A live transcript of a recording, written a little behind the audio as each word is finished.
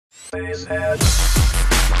Chris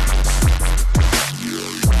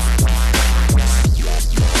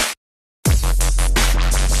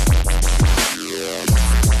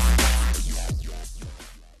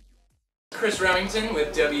Remington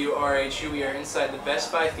with WRHU. We are inside the Best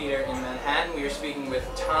Buy Theater in Manhattan. We are speaking with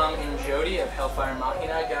Tom and Jody of Hellfire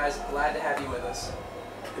Machina. Guys, glad to have you with us.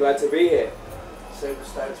 Glad to be here. Super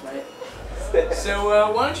stoked, mate.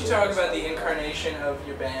 So why don't you talk about the incarnation of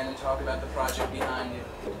your band and talk about the project behind it.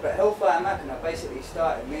 But Hellfire Machina basically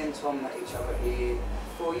started, me and Tom met each other here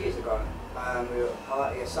 4 years ago. We were at a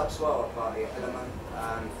party, a sub-swallow party at Element.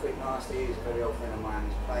 Freak Nasty, who's a very old friend of mine,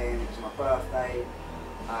 was playing. It was my birthday.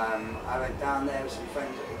 I went down there with some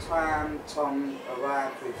friends at the time. Tom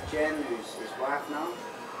arrived with Jen, who's his wife now.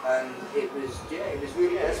 And it was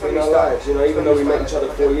really, that's when we started. You know, even though we met each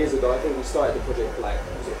other 4 years ago, I think we started the project like,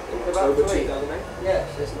 was it in October 2008? Yeah,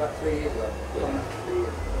 so it's about 3 years ago.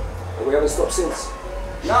 Yeah. And we haven't stopped since.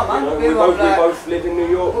 No, man, you know, we both live in New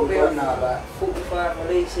York. What we on now, like 45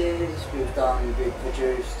 releases. We've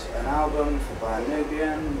produced an album for Brian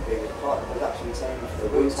Nubian. We were part of the production team for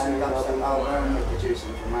the Wu-Tang album. We're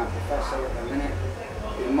producing for My Professor at the minute.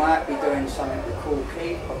 We might be doing something with Cool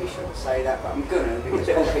Keith. Probably shouldn't say that, but I'm gonna, because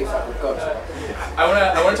Cool Keith's like the god.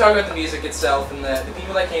 I wanna talk about the music itself and the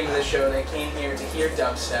people that came to the show. They came here to hear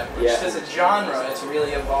dubstep, which as a genre, it's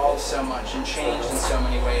really evolved so much and changed in so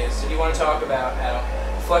many ways. So do you want to talk about how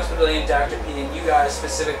Flux Pavilion, Dr. P, and you guys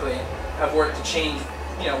specifically have worked to change,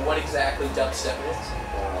 you know, what exactly dubstep is?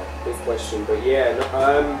 Big question, but yeah,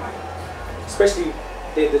 especially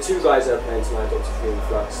the two guys that are playing tonight, Dr. P and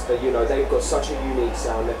Flux, that, you know, they've got such a unique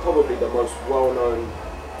sound. They're probably the most well-known,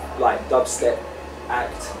 like, dubstep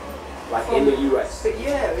act, like, in the US. But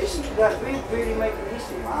yeah, it's like we're really making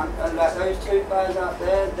history, man. And like those two guys out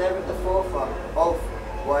there, they're at the forefront of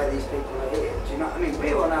why these people are here. Do you know what I mean?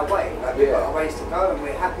 We're on our way. Like, we've got a ways to go, and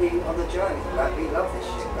we're happy on the journey. Like, we love this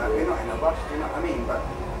shit. Like, we're not in a rush. Do you know what I mean? But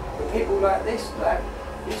people like this, like,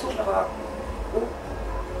 you're talking about. Well,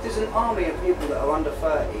 there's an army of people that are under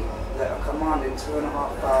 30 that are commanding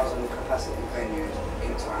 2,500 capacity venues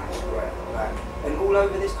in Times Square. Like, and all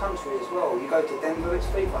over this country as well. You go to Denver, it's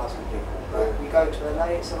 3,000 people. Like, you go to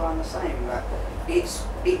LA, it's around the same. Like, it's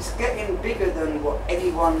getting bigger than what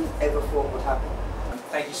anyone ever thought would happen.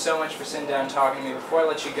 Thank you so much for sitting down and talking to me. Before I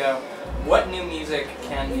let you go, what new music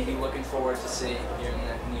can we be looking forward to see here in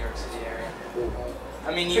the New York City area?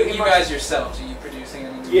 I mean, you guys yourselves, are you producing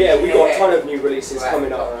them? Yeah, we got a ton of new releases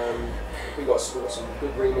coming up. We got some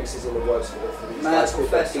good remixes in the works for these guys called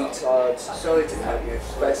the Beatards. Sorry to cut you.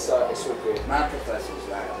 Professor, it's all good. My Professor's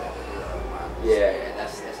like yeah,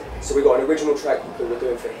 that's so we got an original track that we're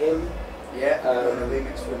doing for him. Yeah,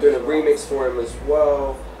 we're doing a remix for him as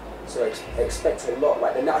well. So expect a lot.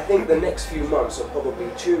 Like, I think the next few months are probably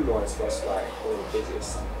tune-wise for us, like, all the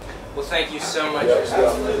busiest. Well, thank you so much for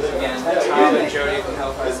speaking again. Tom and Jody from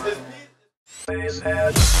Hellfire.